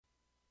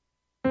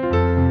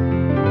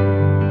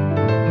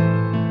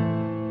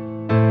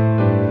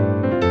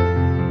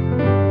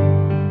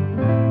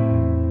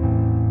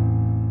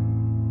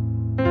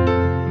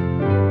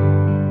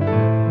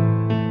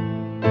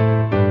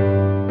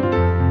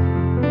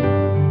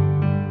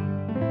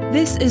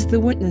This is the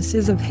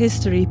Witnesses of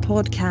History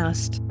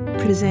podcast,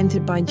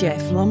 presented by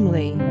Jeff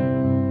Lumley.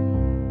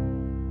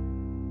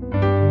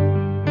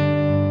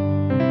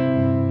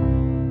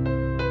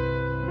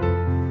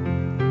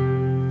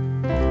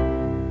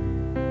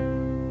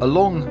 A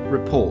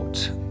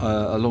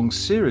long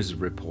series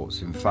of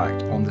reports, in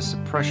fact, on the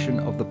suppression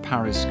of the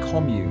Paris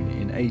Commune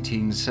in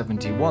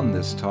 1871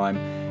 this time,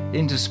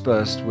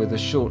 interspersed with a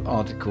short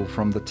article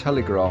from the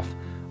Telegraph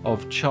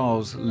of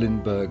Charles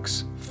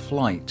Lindbergh's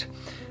flight.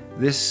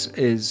 This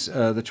is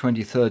the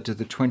 23rd to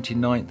the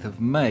 29th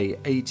of May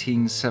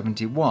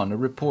 1871, a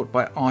report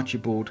by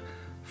Archibald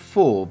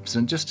Forbes.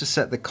 And just to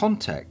set the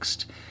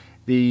context,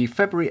 the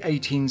February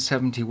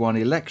 1871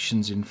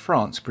 elections in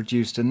France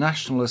produced a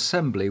National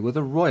Assembly with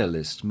a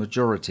royalist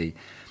majority,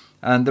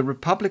 and the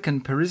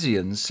Republican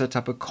Parisians set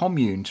up a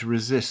commune to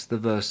resist the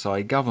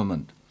Versailles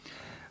government.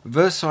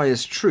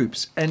 Versailles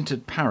troops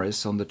entered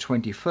Paris on the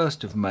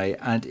 21st of May,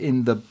 and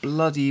in the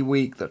bloody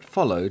week that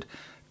followed,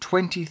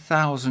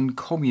 20,000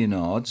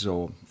 communards,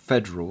 or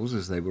federals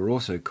as they were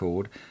also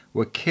called,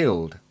 were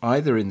killed,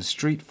 either in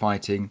street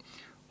fighting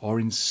or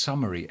in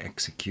summary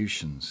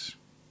executions.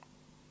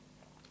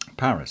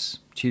 Paris,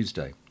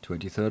 Tuesday,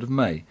 23rd of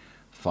May,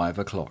 5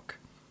 o'clock.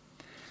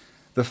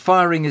 The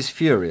firing is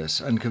furious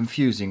and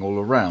confusing all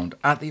around.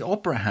 At the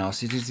Opera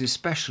House it is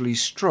especially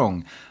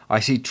strong.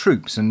 I see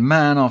troops and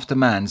man after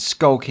man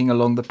skulking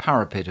along the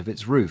parapet of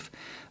its roof.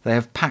 They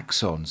have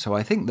packs on, so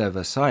I think they're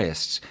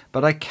Versaillists,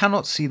 but I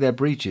cannot see their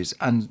breeches,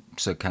 and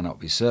so cannot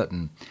be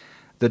certain.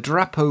 The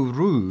drapeau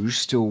rouge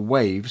still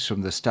waves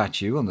from the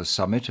statue on the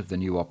summit of the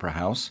new Opera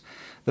House.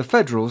 The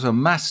Federals are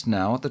massed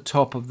now at the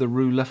top of the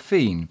Rue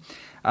Laffitte,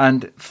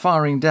 and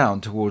firing down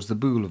towards the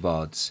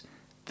boulevards.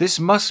 This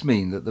must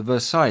mean that the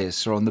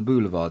Versaillists are on the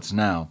boulevards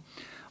now.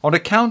 On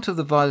account of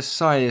the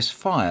Versailles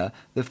fire,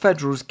 the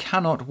Federals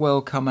cannot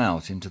well come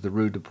out into the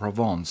Rue de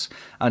Provence,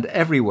 and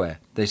everywhere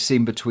they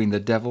seem between the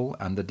devil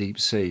and the deep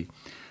sea.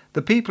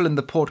 The people in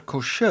the Porte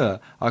Cocher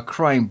are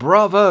crying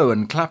bravo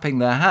and clapping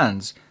their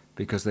hands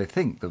because they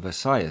think the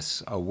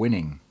Versailles are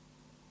winning.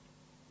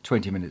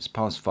 20 minutes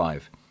past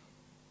 5.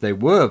 They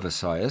were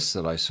Versailles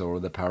that I saw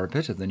on the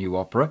parapet of the new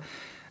opera.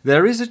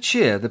 There is a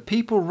cheer. The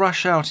people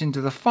rush out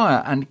into the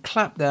fire and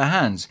clap their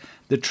hands.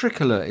 The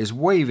tricolour is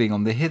waving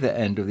on the hither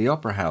end of the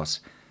opera house.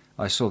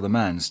 I saw the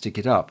man stick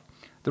it up.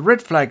 The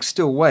red flag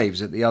still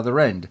waves at the other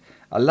end.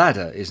 A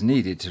ladder is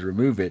needed to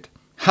remove it.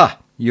 Ha!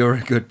 You're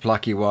a good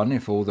plucky one,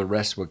 if all the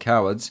rest were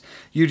cowards.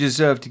 You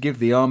deserve to give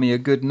the army a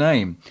good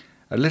name.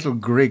 A little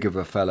grig of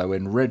a fellow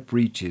in red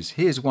breeches,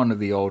 he is one of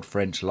the old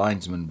French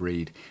linesman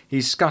breed.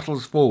 He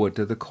scuttles forward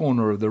to the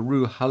corner of the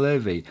Rue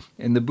Halévy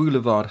in the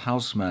Boulevard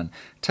Haussmann,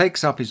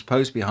 takes up his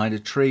post behind a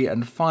tree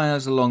and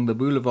fires along the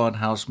Boulevard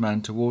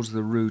Haussmann towards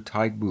the Rue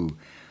Taitbout.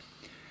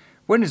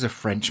 When is a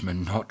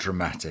Frenchman not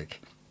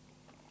dramatic?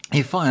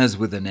 He fires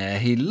with an air,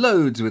 he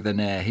loads with an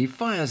air, he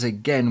fires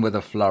again with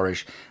a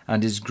flourish,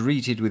 and is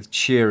greeted with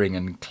cheering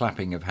and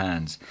clapping of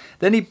hands.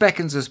 Then he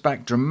beckons us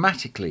back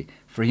dramatically,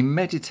 for he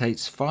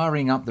meditates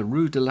firing up the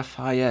Rue de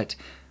Lafayette,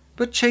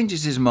 but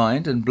changes his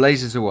mind and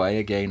blazes away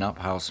again up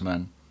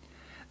Haussmann.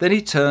 Then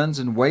he turns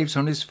and waves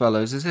on his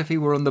fellows as if he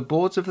were on the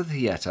boards of the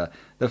theatre,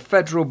 the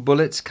Federal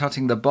bullets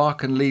cutting the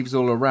bark and leaves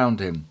all around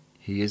him.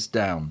 He is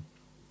down.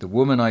 The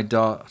woman I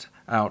dart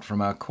out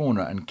from our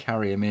corner and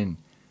carry him in.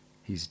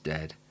 He's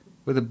dead,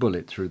 with a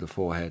bullet through the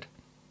forehead.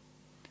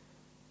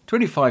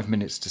 25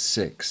 minutes to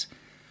 6.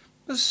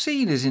 The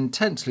scene is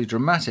intensely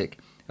dramatic.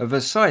 A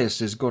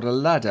Versaillist has got a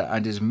ladder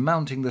and is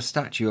mounting the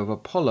statue of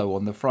Apollo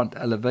on the front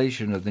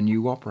elevation of the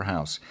new Opera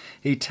House.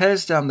 He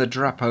tears down the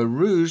drapeau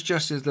rouge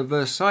just as the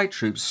Versailles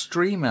troops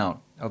stream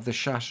out of the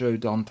Château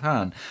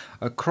d'Antin,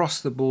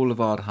 across the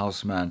Boulevard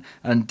Haussmann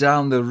and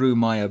down the Rue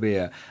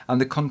Meyerbeer and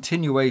the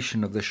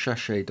continuation of the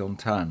Château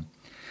d'Antin.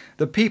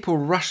 The people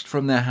rushed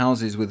from their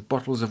houses with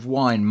bottles of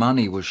wine.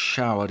 Money was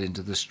showered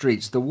into the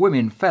streets. The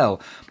women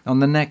fell on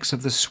the necks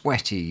of the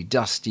sweaty,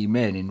 dusty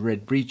men in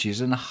red breeches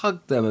and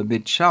hugged them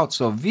amid shouts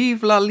of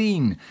 "Vive la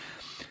ligne!"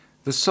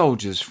 The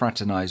soldiers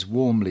fraternized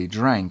warmly,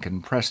 drank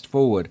and pressed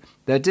forward.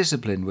 Their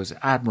discipline was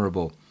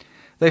admirable.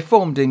 They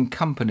formed in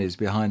companies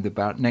behind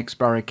the next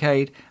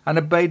barricade and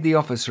obeyed the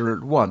officer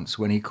at once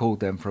when he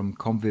called them from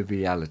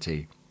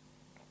conviviality.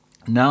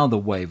 Now the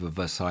wave of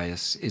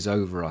Versailles is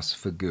over us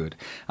for good,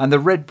 and the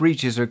red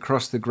breeches are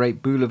across the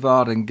great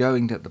boulevard and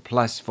going to the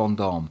Place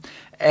Vendôme.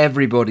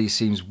 Everybody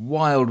seems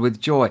wild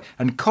with joy,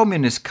 and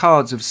communist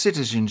cards of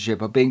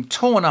citizenship are being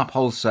torn up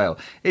wholesale.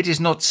 It is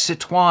not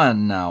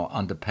citoyen now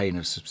under pain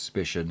of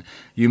suspicion.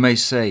 You may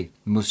say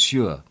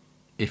monsieur,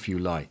 if you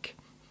like.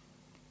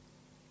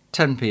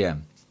 10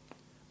 p.m.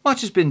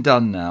 Much has been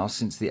done now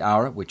since the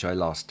hour at which I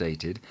last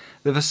dated.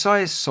 The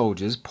Versailles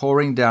soldiers,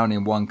 pouring down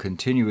in one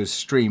continuous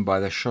stream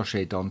by the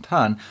Château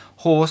d'Antin,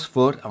 horse,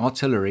 foot,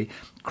 artillery,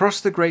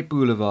 crossed the great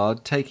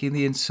boulevard, taking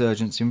the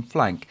insurgents in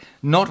flank,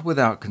 not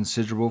without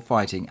considerable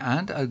fighting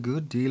and a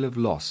good deal of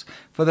loss,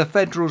 for the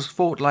Federals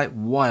fought like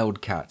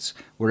wildcats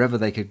wherever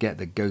they could get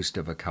the ghost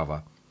of a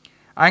cover.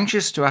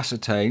 Anxious to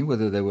ascertain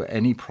whether there were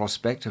any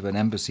prospect of an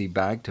embassy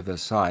bag to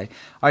Versailles,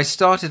 I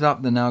started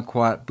up the now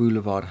quiet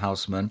Boulevard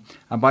Haussmann,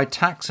 and by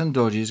tacks and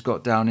dodges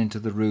got down into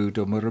the Rue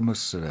de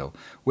Remusel,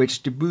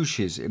 which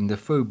debouches in the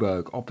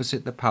Faubourg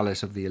opposite the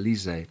Palace of the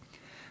Élysée.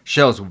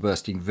 Shells were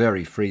bursting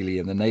very freely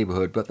in the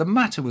neighbourhood, but the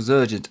matter was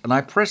urgent, and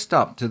I pressed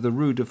up to the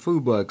Rue de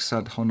Faubourg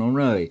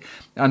Saint-Honoré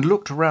and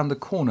looked round the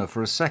corner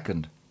for a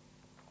second.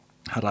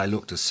 Had I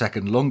looked a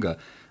second longer,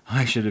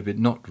 I should have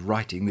been not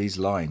writing these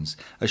lines.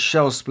 A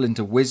shell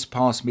splinter whizzed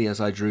past me as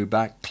I drew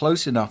back,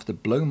 close enough to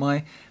blow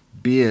my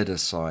beard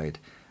aside.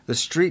 The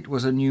street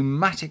was a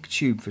pneumatic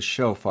tube for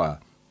shellfire.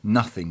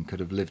 Nothing could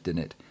have lived in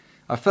it.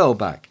 I fell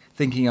back,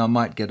 thinking I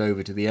might get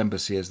over to the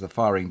embassy as the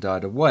firing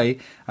died away,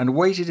 and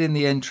waited in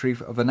the entry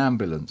of an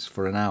ambulance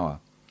for an hour.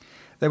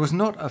 There was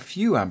not a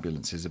few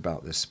ambulances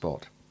about this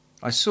spot.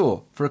 I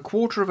saw, for a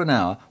quarter of an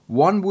hour,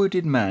 one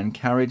wounded man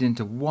carried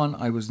into one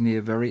I was near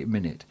very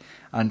minute,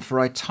 and for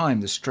I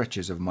timed the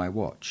stretches of my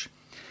watch.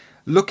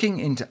 Looking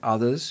into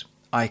others,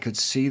 I could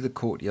see the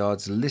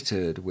courtyards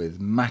littered with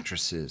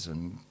mattresses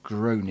and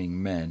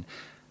groaning men.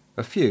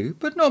 A few,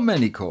 but not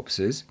many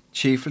corpses,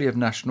 chiefly of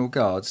National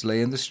Guards,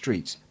 lay in the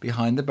streets,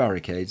 behind the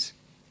barricades,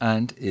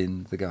 and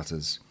in the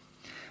gutters.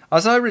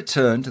 As I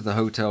returned to the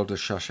Hôtel de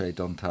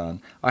Château-d'Antin,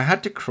 I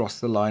had to cross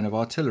the line of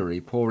artillery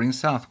pouring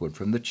southward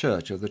from the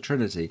Church of the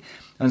Trinity,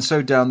 and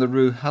so down the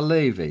Rue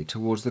Halévy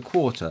towards the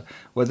quarter,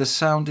 where the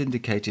sound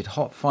indicated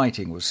hot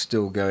fighting was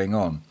still going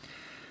on.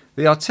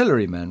 The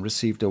artillerymen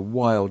received a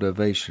wild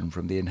ovation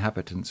from the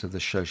inhabitants of the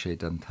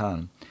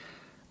Château-d'Antin.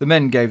 The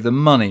men gave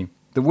them money,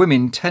 the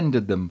women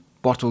tendered them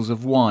bottles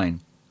of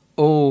wine.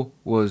 All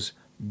was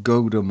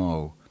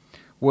Gaudemont.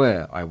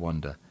 Where, I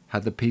wonder,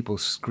 had the people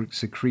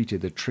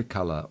secreted the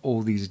tricolour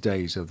all these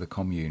days of the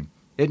Commune?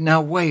 It now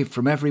waved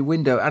from every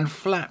window and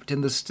flapped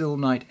in the still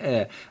night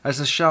air as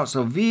the shouts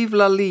of "Vive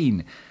la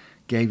Ligne"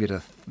 gave it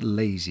a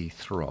lazy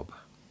throb.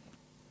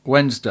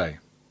 Wednesday.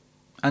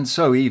 And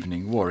so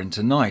evening wore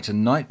into night,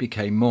 and night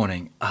became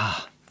morning.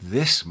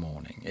 This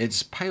morning,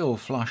 its pale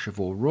flush of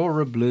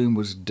aurora bloom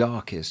was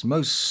darkest,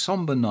 most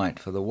sombre night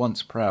for the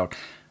once proud,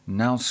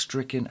 now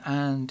stricken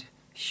and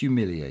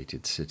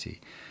humiliated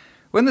city.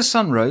 When the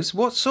sun rose,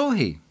 what saw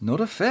he?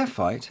 Not a fair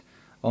fight.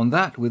 On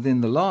that,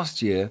 within the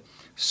last year,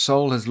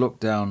 Sol has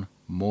looked down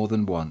more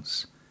than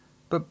once.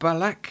 But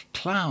black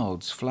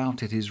clouds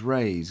flouted his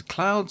rays,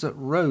 clouds that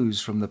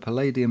rose from the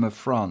Palladium of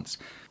France.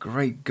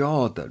 Great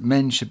God, that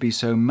men should be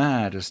so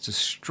mad as to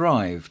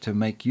strive to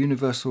make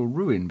universal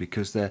ruin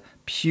because their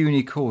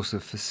puny course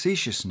of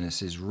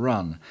facetiousness is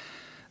run.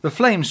 The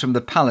flames from the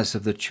palace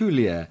of the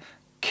Tuileries,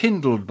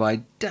 kindled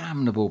by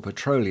damnable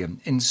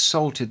petroleum,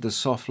 insulted the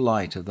soft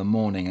light of the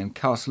morning and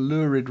cast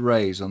lurid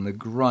rays on the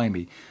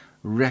grimy,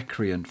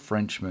 recreant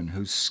Frenchmen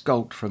who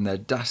skulked from their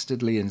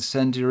dastardly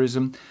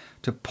incendiarism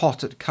to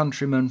pot at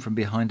countrymen from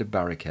behind a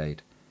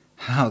barricade.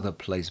 How the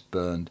place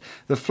burned!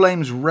 The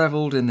flames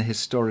revelled in the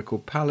historical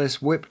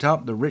palace, whipped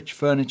up the rich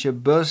furniture,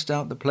 burst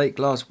out the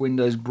plate-glass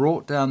windows,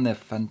 brought down their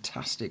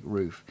fantastic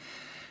roof.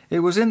 It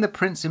was in the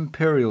Prince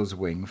Imperial's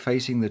wing,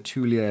 facing the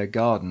Tuileries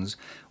Gardens,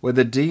 where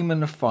the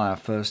demon of fire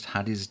first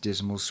had his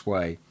dismal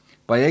sway.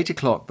 By 8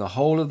 o'clock the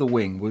whole of the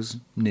wing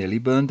was nearly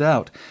burned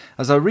out.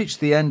 As I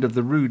reached the end of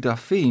the Rue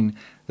Dauphine,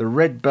 the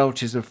red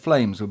belches of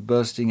flames were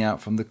bursting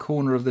out from the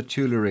corner of the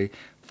Tuileries,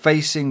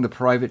 facing the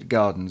private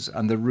gardens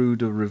and the Rue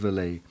de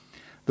Rivoli,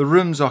 the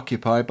rooms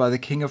occupied by the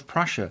King of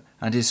Prussia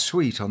and his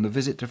suite on the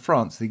visit to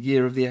France the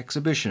year of the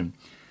exhibition.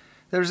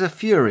 There is a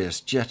furious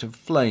jet of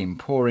flame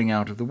pouring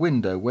out of the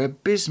window where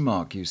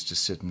Bismarck used to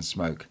sit and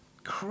smoke.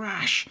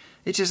 Crash!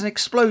 It is an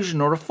explosion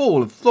or a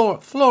fall of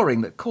flooring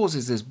that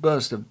causes this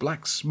burst of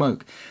black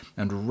smoke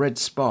and red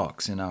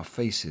sparks in our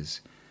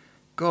faces.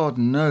 God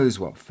knows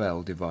what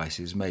fell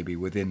devices may be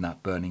within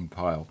that burning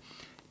pile.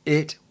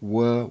 It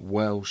were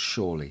well,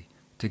 surely,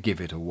 to give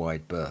it a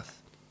wide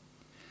berth.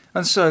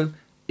 And so,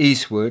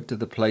 eastward to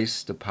the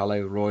Place du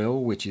Palais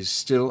Royal, which is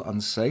still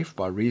unsafe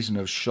by reason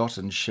of shot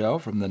and shell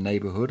from the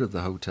neighbourhood of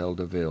the Hôtel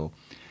de Ville.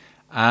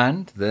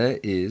 And there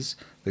is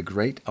the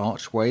great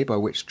archway by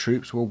which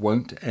troops were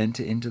wont to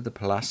enter into the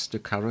Place du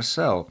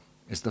Carrousel.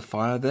 Is the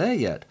fire there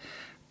yet?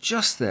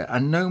 Just there,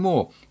 and no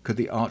more, could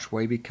the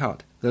archway be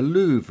cut. The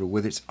Louvre,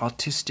 with its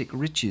artistic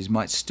riches,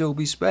 might still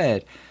be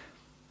spared.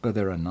 But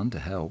there are none to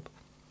help.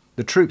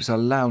 The troops are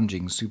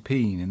lounging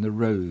supine in the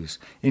rows,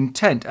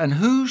 intent, and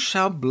who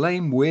shall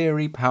blame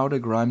weary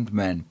powder-grimed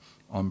men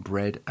on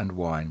bread and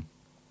wine?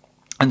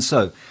 And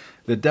so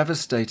the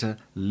devastator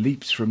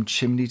leaps from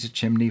chimney to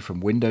chimney,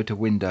 from window to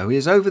window. He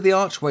is over the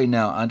archway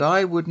now, and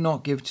I would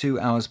not give 2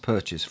 hours'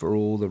 purchase for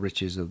all the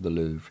riches of the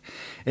Louvre.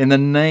 In the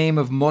name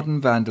of modern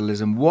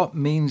vandalism, what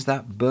means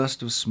that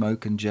burst of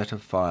smoke and jet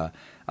of fire?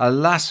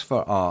 Alas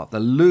for art, the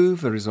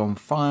Louvre is on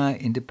fire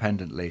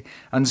independently,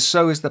 and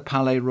so is the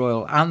Palais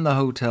Royal and the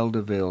Hôtel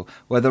de Ville,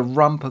 where the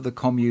rump of the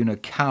Commune are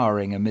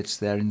cowering amidst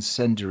their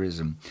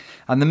incendiarism,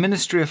 and the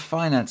Ministry of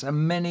Finance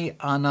and many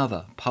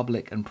another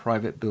public and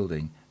private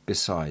building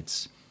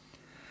besides.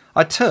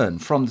 I turn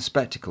from the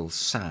spectacle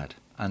sad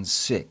and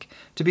sick,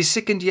 to be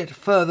sickened yet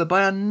further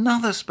by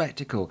another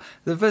spectacle.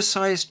 The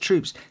Versailles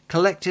troops,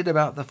 collected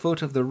about the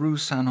foot of the Rue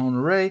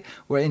Saint-Honoré,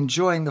 were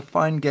enjoying the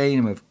fine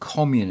game of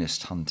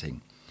communist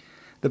hunting.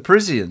 The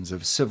Parisians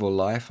of civil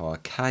life are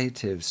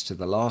caitiffs to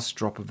the last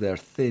drop of their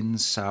thin,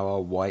 sour,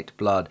 white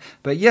blood,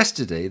 but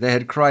yesterday they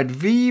had cried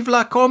 "Vive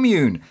la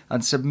Commune!"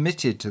 and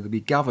submitted to be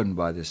governed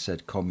by the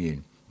said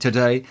Commune.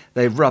 Today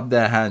they rub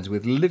their hands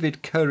with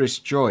livid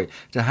currish joy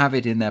to have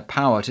it in their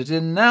power to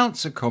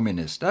denounce a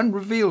communist and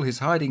reveal his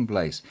hiding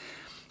place.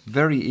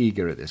 Very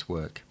eager at this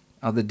work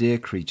are the dear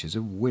creatures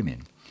of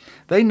women.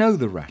 They know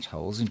the rat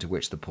holes into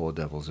which the poor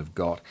devils have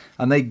got,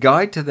 and they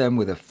guide to them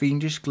with a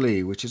fiendish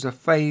glee which is a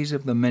phase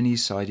of the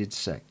many-sided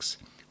sex.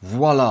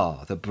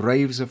 Voila! The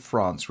braves of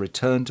France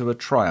return to a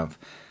triumph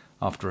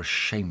after a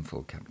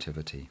shameful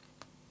captivity.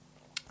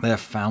 They have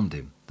found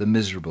him, the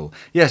miserable.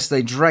 Yes,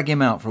 they drag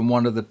him out from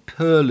one of the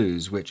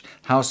purlieus which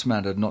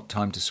Haussmann had not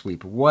time to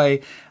sweep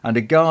away, and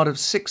a guard of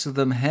 6 of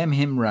them hem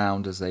him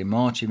round as they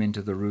march him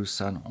into the Rue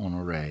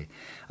Saint-Honoré.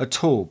 A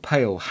tall,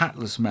 pale,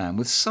 hatless man,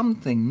 with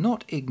something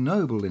not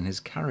ignoble in his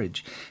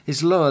carriage.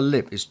 His lower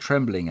lip is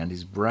trembling and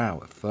his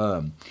brow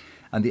firm,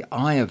 and the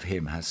eye of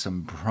him has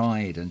some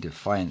pride and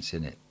defiance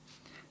in it.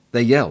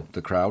 They yell,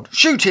 the crowd,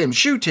 "Shoot him!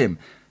 Shoot him!"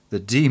 The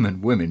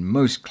demon women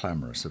most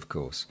clamorous, of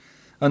course.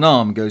 An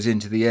arm goes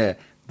into the air.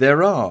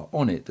 There are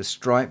on it the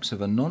stripes of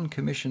a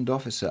non-commissioned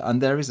officer,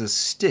 and there is a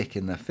stick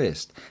in the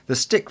fist. The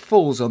stick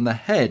falls on the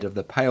head of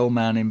the pale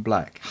man in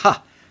black.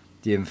 Ha!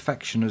 The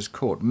infection is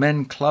caught.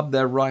 Men club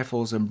their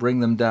rifles and bring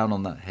them down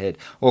on that head,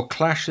 or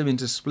clash them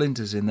into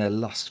splinters in their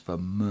lust for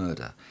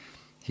murder.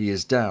 He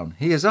is down.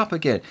 He is up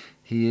again.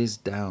 He is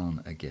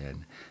down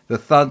again. The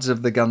thuds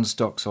of the gun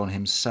stocks on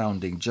him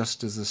sounding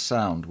just as the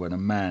sound when a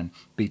man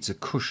beats a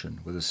cushion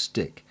with a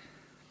stick.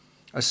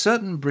 A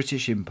certain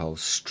British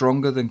impulse,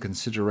 stronger than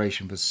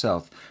consideration for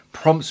self,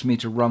 prompts me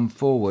to run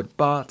forward,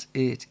 but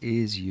it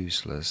is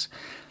useless.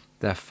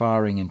 They're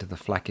firing into the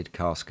flaccid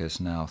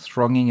carcass now,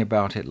 thronging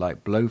about it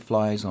like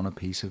blowflies on a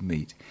piece of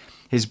meat.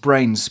 His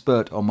brains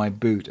spurt on my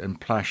boot and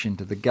plash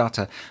into the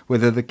gutter,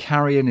 whither the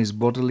carrion is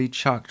bodily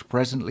chucked,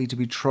 presently to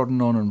be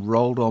trodden on and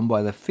rolled on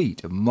by the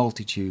feet of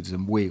multitudes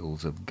and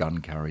wheels of gun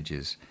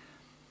carriages.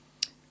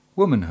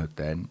 Womanhood,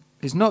 then,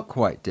 is not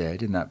quite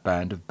dead in that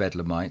band of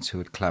bedlamites who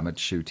had clamoured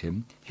 "Shoot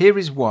him." Here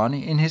is one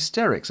in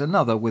hysterics,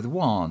 another with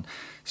wan,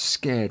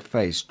 scared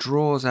face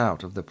draws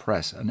out of the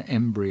press an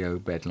embryo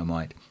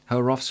bedlamite,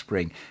 her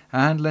offspring,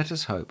 and, let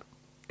us hope,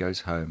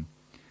 goes home.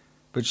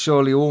 But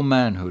surely all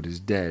manhood is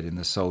dead in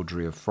the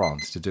soldiery of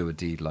France to do a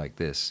deed like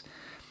this.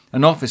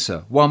 An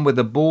officer, one with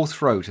a bull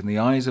throat and the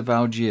eyes of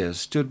Algiers,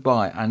 stood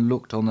by and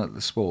looked on at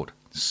the sport,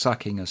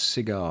 sucking a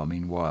cigar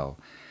meanwhile.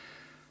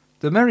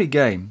 The merry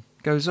game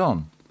goes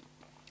on.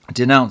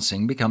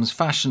 Denouncing becomes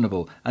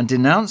fashionable, and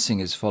denouncing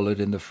is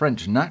followed in the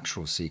French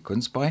natural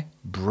sequence by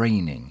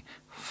braining.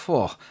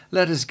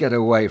 Let us get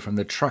away from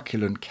the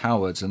truculent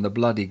cowards and the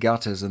bloody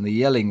gutters and the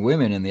yelling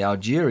women and the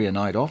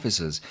Algerianite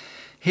officers.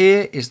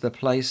 Here is the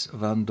place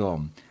of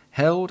Vendôme,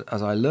 held,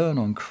 as I learn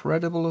on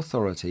credible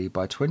authority,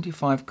 by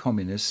 25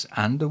 communists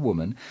and a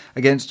woman,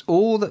 against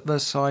all that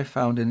Versailles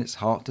found in its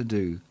heart to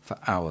do, for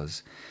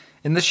hours.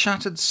 In the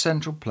shattered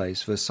central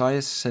place,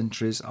 Versailles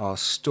sentries are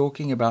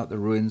stalking about the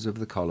ruins of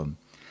the column.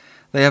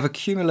 They have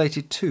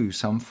accumulated, too,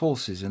 some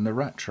forces in the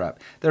rat trap.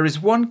 There is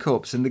one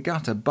corpse in the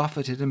gutter,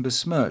 buffeted and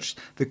besmirched.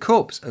 The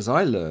corpse, as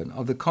I learn,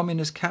 of the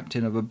communist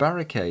captain of a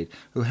barricade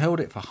who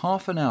held it for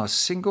half an hour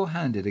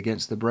single-handed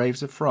against the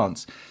braves of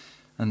France,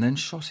 and then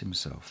shot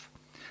himself.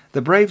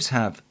 The braves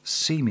have,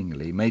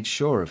 seemingly, made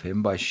sure of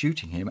him by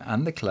shooting him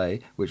and the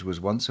clay, which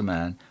was once a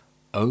man,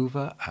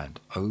 over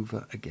and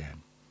over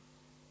again.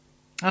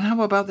 And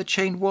how about the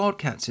chained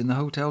wildcats in the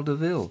Hôtel de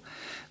Ville?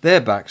 Their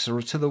backs are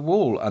to the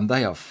wall, and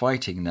they are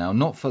fighting now,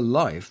 not for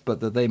life, but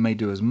that they may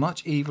do as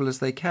much evil as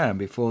they can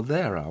before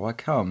their hour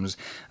comes,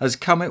 as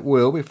come it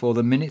will before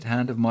the minute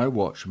hand of my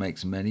watch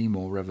makes many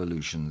more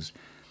revolutions.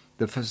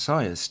 The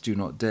Versailles do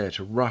not dare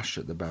to rush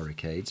at the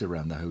barricades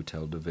around the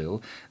Hôtel de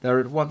Ville. They are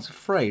at once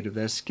afraid of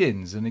their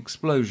skins and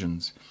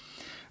explosions.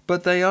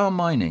 But they are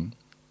mining,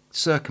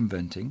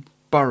 circumventing,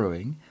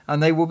 burrowing,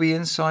 and they will be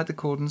inside the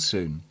cordon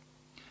soon.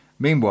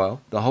 Meanwhile,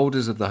 the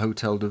holders of the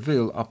Hôtel de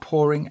Ville are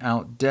pouring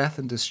out death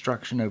and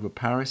destruction over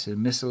Paris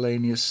in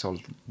miscellaneous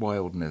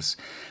wildness.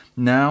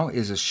 Now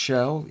is a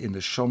shell in the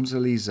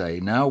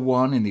Champs-Élysées, now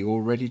one in the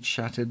already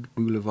shattered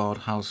Boulevard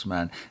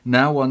Haussmann,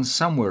 now one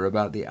somewhere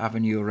about the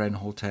Avenue Reine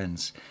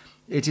Hortense.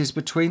 It is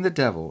between the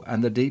devil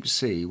and the deep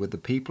sea with the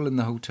people in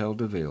the Hôtel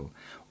de Ville.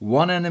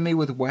 One enemy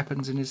with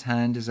weapons in his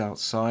hand is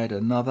outside,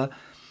 another,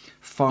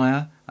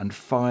 fire and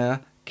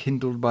fire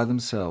kindled by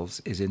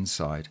themselves, is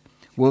inside.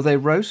 Will they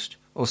roast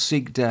or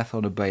seek death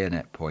on a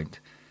bayonet point?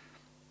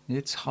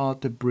 It's hard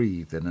to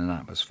breathe in an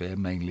atmosphere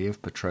mainly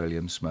of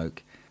petroleum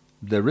smoke.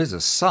 There is a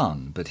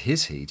sun, but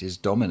his heat is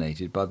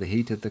dominated by the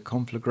heat of the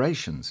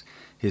conflagrations.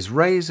 His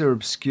rays are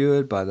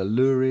obscured by the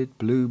lurid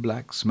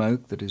blue-black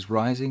smoke that is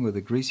rising with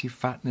a greasy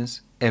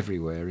fatness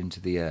everywhere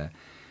into the air.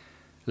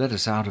 Let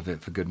us out of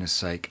it, for goodness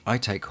sake. I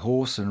take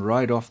horse and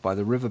ride off by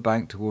the river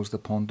bank towards the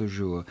Pont du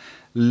Jour,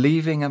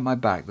 leaving at my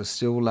back the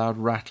still loud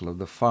rattle of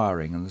the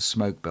firing and the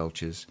smoke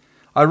belches.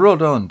 I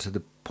rode on to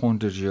the Pont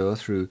du Jour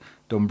through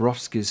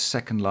Dombrowski's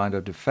second line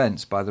of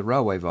defence by the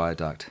railway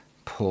viaduct.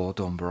 Poor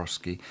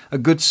Dombrowski, a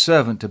good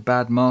servant to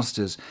bad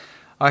masters.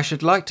 I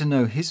should like to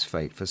know his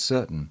fate for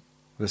certain.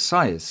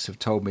 Versailles have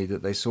told me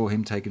that they saw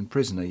him taken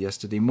prisoner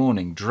yesterday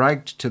morning,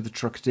 dragged to the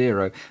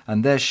Trocadero,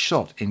 and there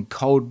shot in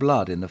cold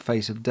blood in the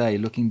face of day,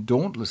 looking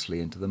dauntlessly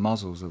into the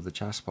muzzles of the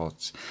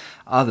chassepots.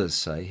 Others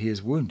say he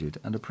is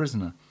wounded and a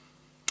prisoner.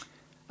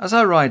 As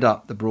I ride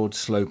up the broad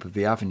slope of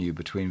the avenue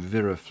between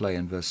Viroflay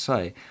and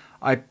Versailles,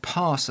 I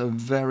pass a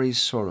very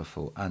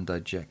sorrowful and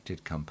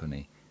dejected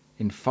company.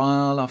 In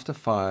file after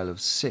file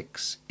of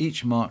 6,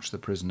 each march the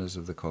prisoners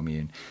of the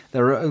Commune.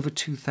 There are over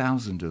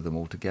 2,000 of them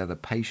altogether,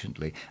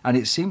 patiently, and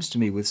it seems to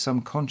me with some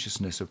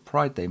consciousness of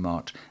pride they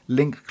march,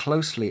 linked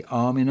closely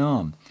arm in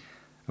arm.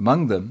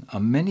 Among them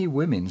are many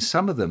women,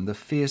 some of them the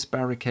fierce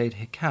barricade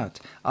Hecate,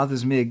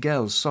 others mere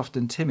girls, soft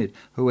and timid,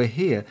 who are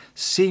here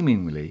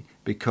seemingly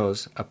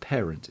because a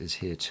parent is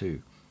here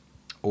too.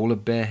 All are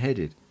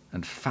bareheaded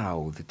and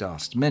foul with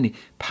dust, many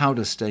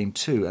powder-stained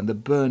too, and the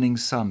burning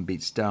sun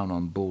beats down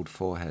on bald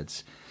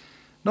foreheads.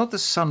 Not the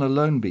sun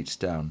alone beats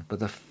down, but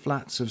the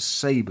flats of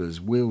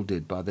sabres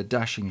wielded by the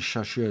dashing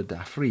chasseurs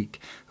d'Afrique,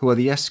 who are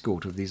the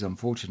escort of these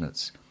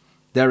unfortunates.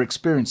 Their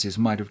experiences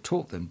might have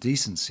taught them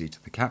decency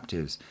to the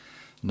captives.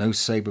 No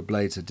sabre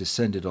blades had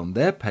descended on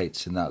their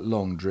pates in that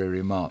long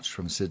dreary march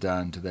from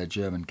Sedan to their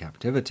German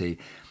captivity.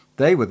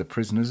 They were the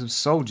prisoners of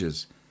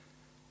soldiers.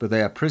 But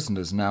they are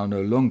prisoners now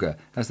no longer,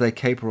 as they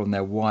caper on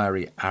their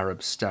wiry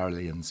Arab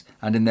stallions,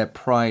 and in their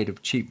pride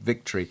of cheap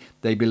victory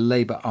they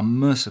belabour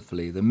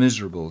unmercifully the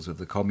miserables of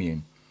the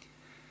Commune.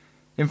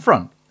 In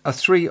front are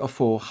 300 or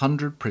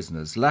 400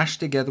 prisoners, lashed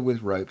together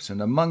with ropes,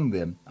 and among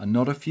them are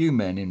not a few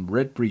men in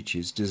red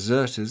breeches,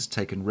 deserters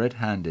taken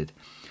red-handed.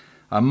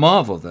 I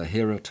marvel they're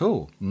here at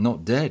all,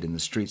 not dead in the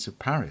streets of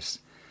Paris.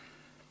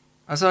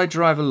 As I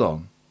drive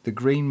along the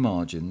green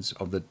margins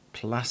of the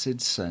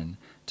placid Seine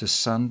to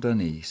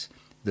Saint-Denis,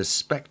 the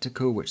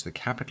spectacle which the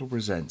capital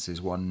presents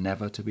is one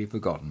never to be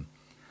forgotten.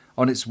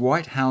 On its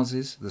white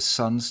houses the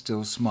sun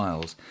still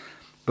smiles,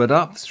 but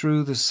up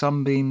through the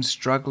sunbeams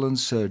struggle and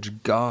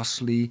surge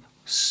ghastly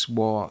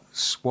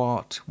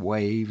swart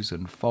waves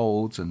and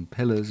folds and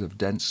pillars of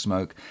dense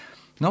smoke.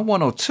 Not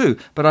one or two,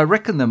 but I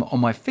reckon them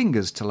on my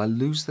fingers till I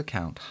lose the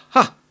count.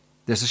 Ha!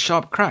 There's a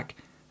sharp crack,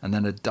 and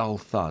then a dull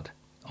thud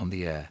on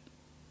the air.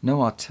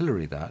 No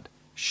artillery that.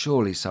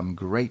 Surely some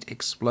great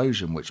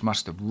explosion which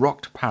must have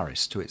rocked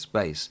Paris to its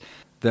base.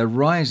 There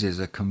rises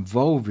a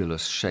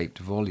convolvulus-shaped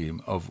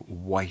volume of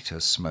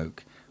whiter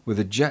smoke, with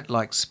a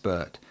jet-like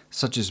spurt,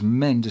 such as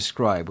men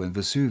describe when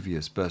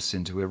Vesuvius bursts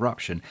into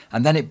eruption,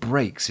 and then it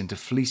breaks into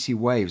fleecy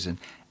waves and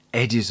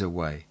eddies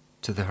away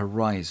to the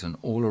horizon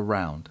all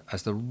around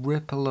as the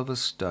ripple of a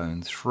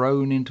stone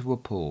thrown into a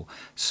pool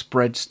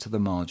spreads to the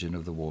margin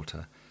of the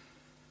water.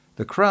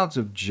 The crowds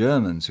of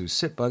Germans who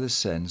sit by the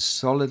Seine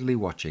solidly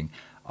watching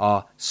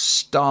are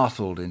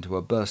startled into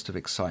a burst of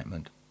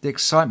excitement. The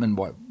excitement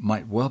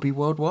might well be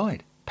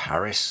worldwide.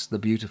 Paris the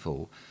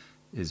beautiful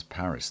is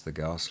Paris the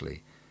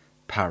ghastly,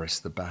 Paris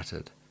the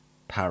battered,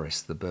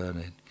 Paris the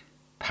burning,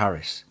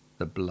 Paris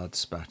the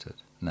blood-spattered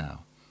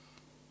now.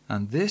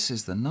 And this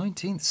is the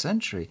 19th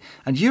century,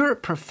 and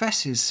Europe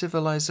professes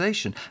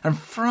civilization, and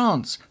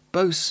France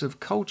boasts of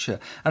culture,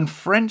 and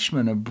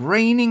Frenchmen are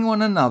braining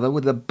one another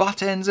with the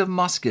butt ends of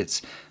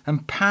muskets,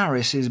 and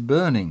Paris is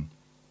burning.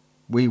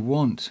 We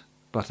want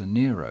but a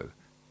Nero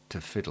to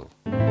fiddle.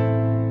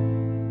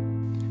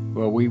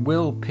 Well, we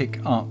will pick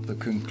up the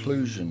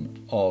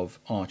conclusion of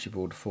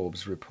Archibald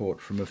Forbes'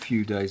 report from a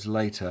few days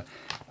later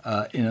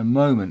in a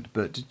moment,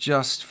 but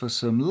just for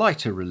some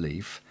lighter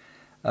relief,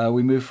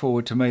 we move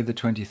forward to May the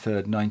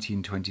 23rd,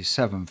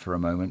 1927 for a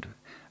moment,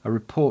 a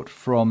report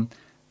from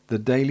the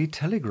Daily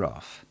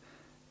Telegraph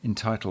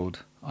entitled,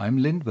 I'm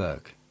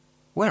Lindbergh.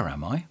 Where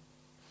am I?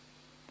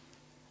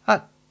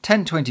 At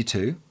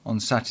 10:22 on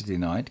Saturday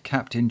night,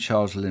 Captain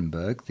Charles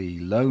Lindbergh, the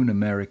lone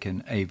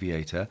American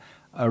aviator,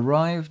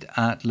 arrived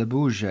at Le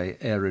Bourget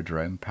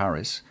Aerodrome,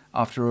 Paris,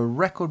 after a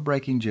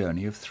record-breaking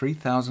journey of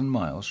 3,000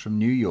 miles from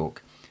New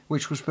York,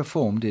 which was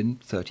performed in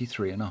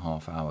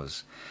 33.5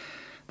 hours.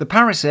 The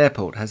Paris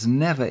airport has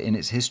never in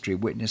its history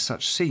witnessed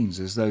such scenes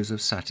as those of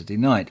Saturday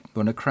night,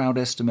 when a crowd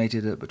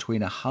estimated at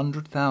between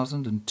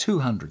 100,000 and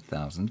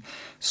 200,000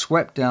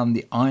 swept down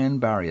the iron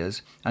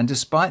barriers, and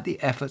despite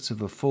the efforts of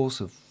a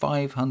force of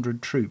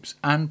 500 troops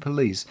and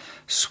police,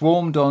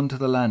 swarmed on to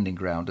the landing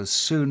ground as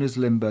soon as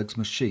Lindbergh's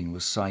machine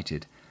was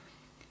sighted.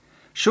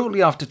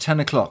 Shortly after 10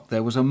 o'clock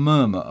there was a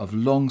murmur of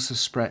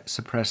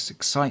long-suppressed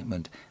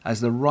excitement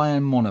as the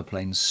Ryan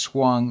monoplane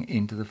swung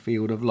into the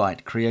field of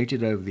light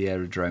created over the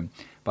aerodrome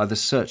by the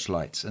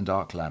searchlights and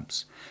arc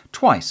lamps.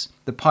 Twice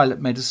the pilot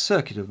made a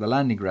circuit of the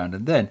landing ground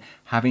and then,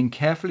 having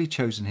carefully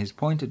chosen his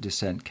point of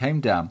descent, came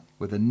down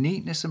with a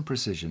neatness and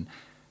precision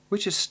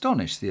which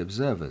astonished the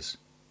observers.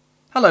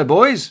 "Hello,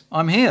 boys,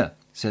 I'm here,"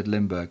 said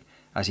Lindbergh,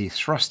 as he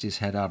thrust his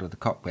head out of the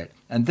cockpit,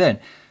 and then,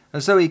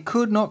 as though he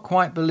could not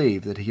quite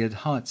believe that he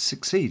had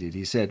succeeded,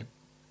 he said,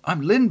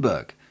 "I'm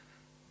Lindbergh.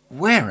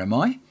 Where am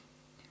I?"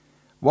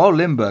 While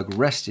Lindbergh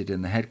rested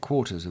in the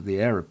headquarters of the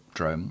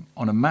aerodrome,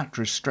 on a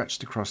mattress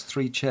stretched across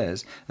 3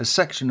 chairs, a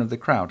section of the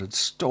crowd had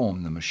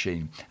stormed the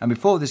machine, and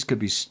before this could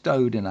be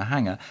stowed in a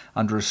hangar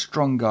under a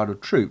strong guard of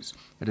troops,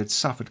 it had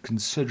suffered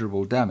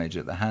considerable damage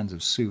at the hands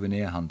of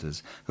souvenir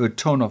hunters, who had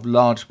torn off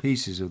large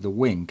pieces of the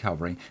wing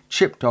covering,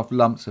 chipped off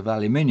lumps of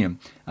aluminium,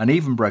 and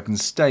even broken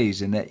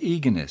stays in their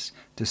eagerness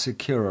to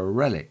secure a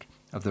relic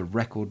of the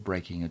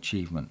record-breaking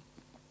achievement.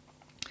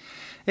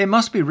 It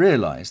must be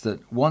realised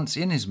that once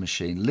in his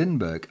machine,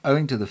 Lindbergh,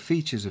 owing to the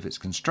features of its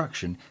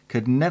construction,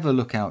 could never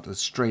look out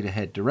straight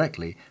ahead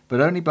directly, but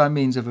only by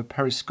means of a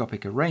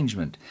periscopic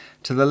arrangement.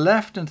 To the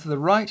left and to the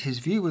right his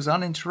view was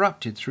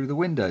uninterrupted through the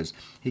windows.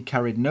 He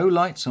carried no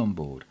lights on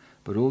board,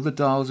 but all the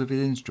dials of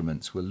his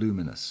instruments were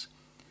luminous.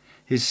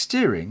 His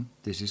steering,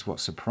 this is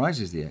what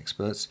surprises the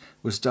experts,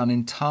 was done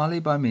entirely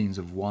by means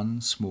of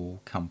one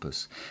small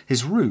compass.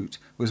 His route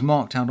was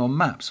marked out on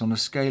maps on a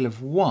scale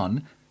of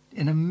 1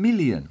 in a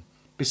million.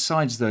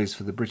 Besides those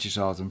for the British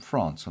Isles and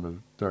France on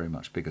a very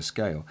much bigger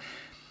scale.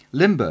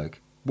 Lindbergh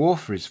wore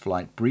for his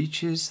flight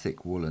breeches,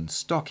 thick woolen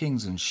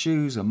stockings and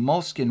shoes, a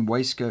moleskin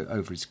waistcoat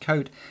over his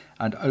coat,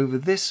 and over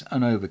this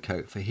an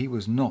overcoat, for he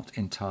was not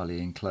entirely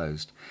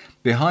enclosed.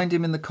 Behind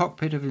him in the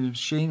cockpit of his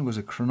machine was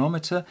a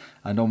chronometer,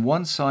 and on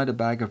one side a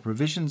bag of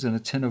provisions and a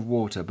tin of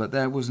water, but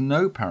there was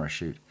no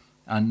parachute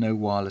and no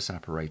wireless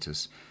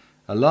apparatus.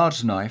 A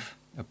large knife,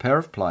 a pair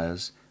of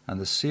pliers,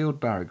 and the sealed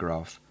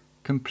barograph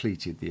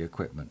completed the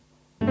equipment.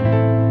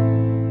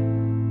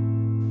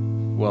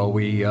 Well,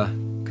 we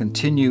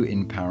continue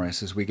in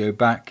Paris as we go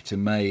back to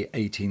May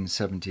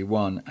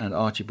 1871 and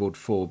Archibald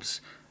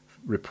Forbes'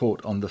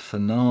 report on the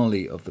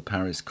finale of the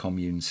Paris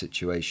Commune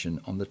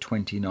situation on the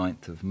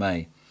 29th of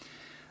May.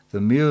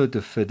 The Mur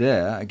de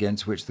Feder,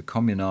 against which the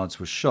communards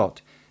were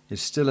shot,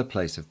 is still a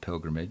place of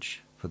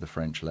pilgrimage for the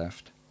French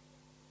left.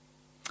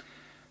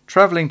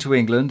 Travelling to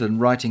England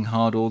and writing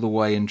hard all the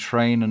way in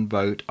train and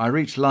boat, I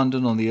reached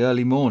London on the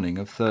early morning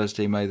of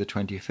Thursday, May the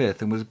 25th,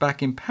 and was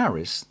back in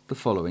Paris the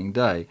following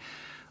day.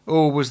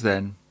 All was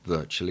then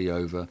virtually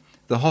over.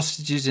 The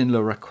hostages in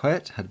Le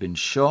Raquette had been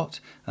shot,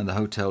 and the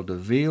Hôtel de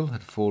Ville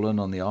had fallen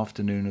on the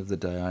afternoon of the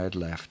day I had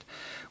left.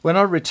 When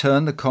I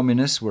returned, the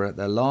communists were at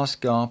their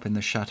last gasp in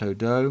the Château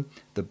d'Eau,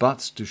 the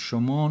Butts du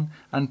Chaumont,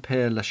 and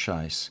Père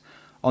Lachaise.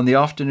 On the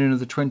afternoon of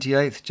the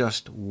 28th,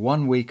 just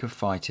 1 week of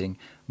fighting,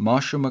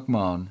 Marshal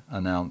MacMahon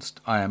announced,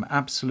 "I am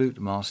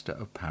absolute master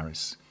of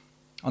Paris."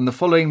 On the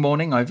following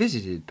morning I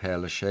visited Père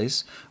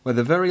Lachaise, where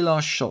the very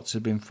last shots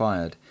had been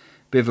fired.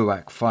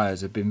 Bivouac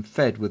fires had been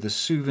fed with the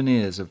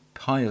souvenirs of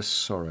pious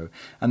sorrow,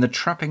 and the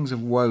trappings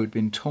of woe had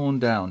been torn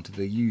down to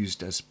be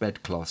used as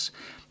bedcloths,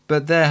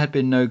 but there had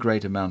been no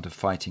great amount of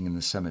fighting in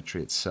the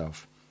cemetery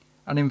itself.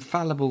 An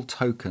infallible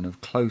token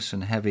of close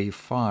and heavy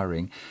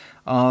firing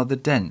are the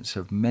dents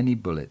of many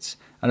bullets,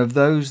 and of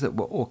those that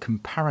were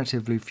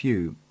comparatively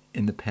few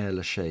in the Père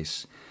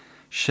Lachaise.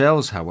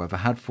 Shells, however,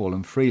 had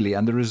fallen freely,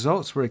 and the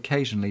results were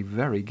occasionally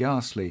very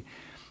ghastly.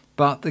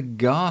 But the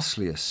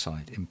ghastliest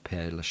sight in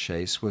Père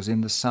Lachaise was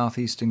in the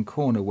southeastern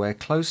corner, where,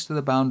 close to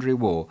the boundary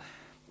wall,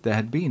 there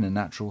had been a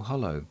natural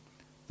hollow.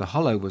 The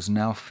hollow was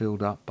now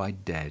filled up by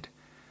dead.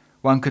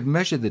 One could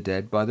measure the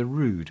dead by the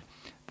rood.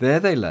 There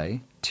they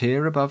lay,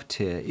 tier above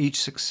tier,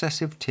 each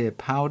successive tier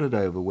powdered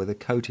over with a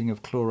coating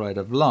of chloride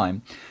of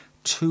lime,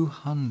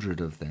 200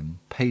 of them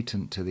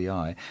patent to the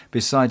eye,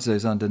 besides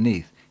those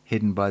underneath,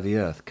 hidden by the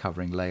earth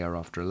covering layer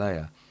after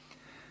layer.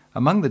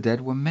 Among the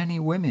dead were many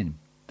women.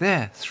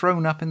 There,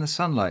 thrown up in the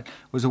sunlight,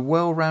 was a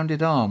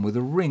well-rounded arm with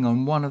a ring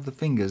on one of the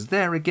fingers.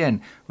 There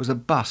again was a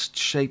bust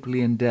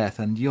shapely in death,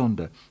 and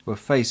yonder were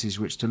faces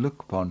which to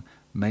look upon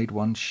made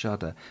one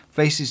shudder,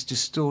 faces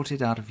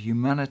distorted out of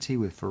humanity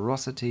with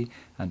ferocity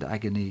and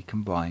agony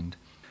combined.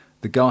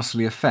 The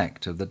ghastly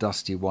effect of the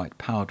dusty white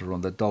powder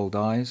on the dulled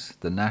eyes,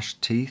 the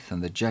gnashed teeth,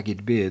 and the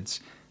jagged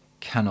beards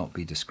cannot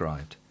be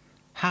described.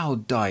 How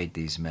died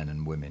these men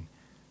and women?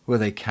 Were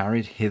they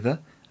carried hither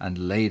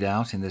and laid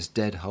out in this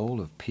dead hole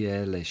of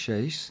Père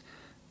Lachaise?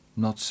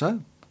 Not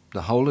so.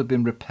 The hole had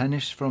been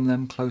replenished from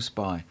them close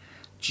by.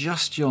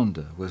 Just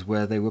yonder was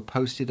where they were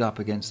posted up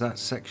against that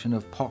section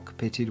of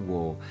pock-pitted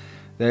wall.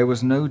 There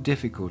was no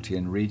difficulty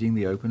in reading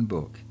the open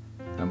book,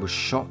 and was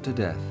shot to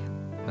death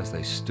as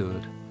they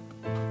stood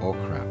or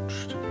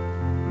crouched.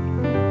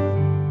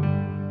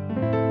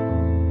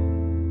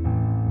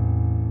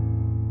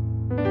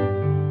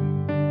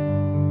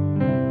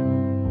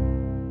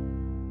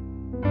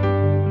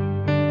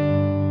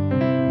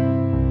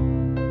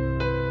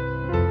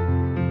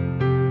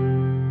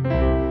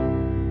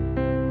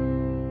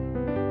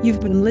 You've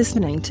been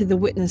listening to the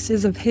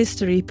Witnesses of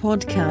History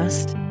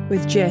podcast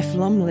with Jeff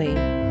Lumley.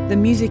 The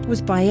music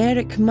was by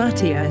Eric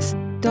Matthias.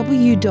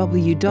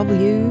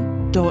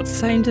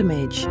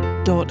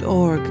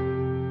 www.soundimage.org